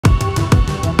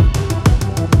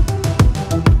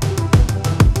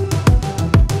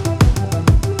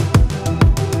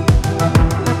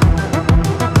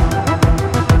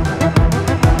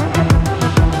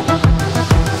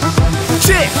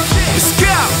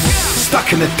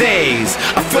Stuck in the days,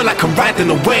 I feel like I'm riding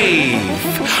a wave.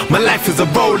 My life is a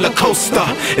roller coaster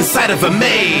inside of a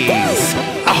maze.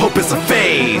 I hope it's a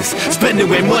phase, spending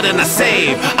way more than I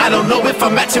save. I don't know if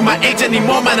I'm matching my age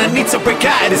anymore, man, I need to break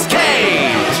out of this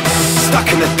cage.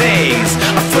 Stuck in the days,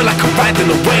 I feel like I'm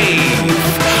riding a wave.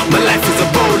 My life is a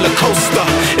roller coaster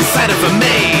inside of a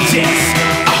maze. Yes,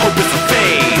 I hope it's a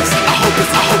phase, I hope it's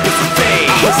a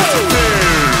phase. I hope it's a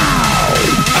phase.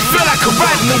 I feel like I'm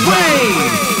riding a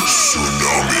wave.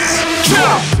 Tsunami.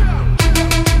 Jump.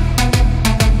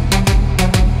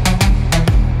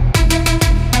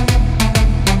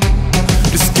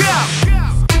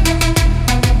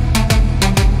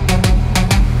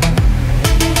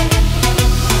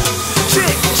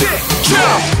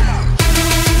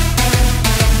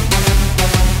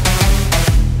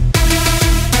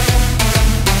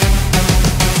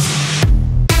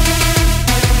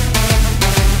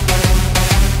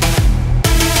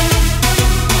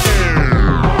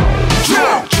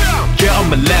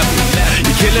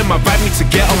 My vibe need to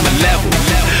get on my level.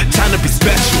 Trying to be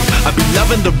special. I be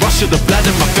loving the rush of the blood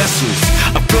in my vessels.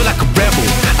 I feel like a rebel.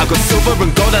 I got silver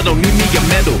and gold, I don't need me a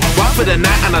medal. Wild for the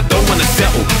night and I don't wanna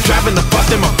settle. Driving the bus,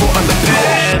 then my foot on the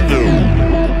pedal.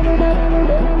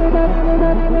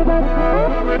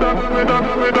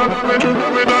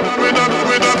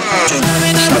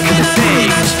 Stuck in the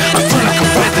days, I feel like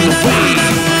I'm riding a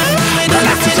wave. My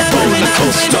life is a roller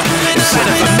coaster inside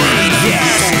of a maze.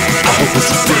 Yes, I hope it's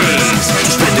a phase.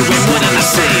 Spending way more than I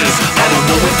save. I don't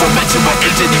know if I'm matching my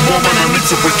age anymore, man, I need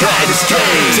to break out of this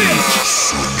cage.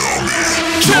 Tsunami.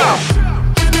 Jump.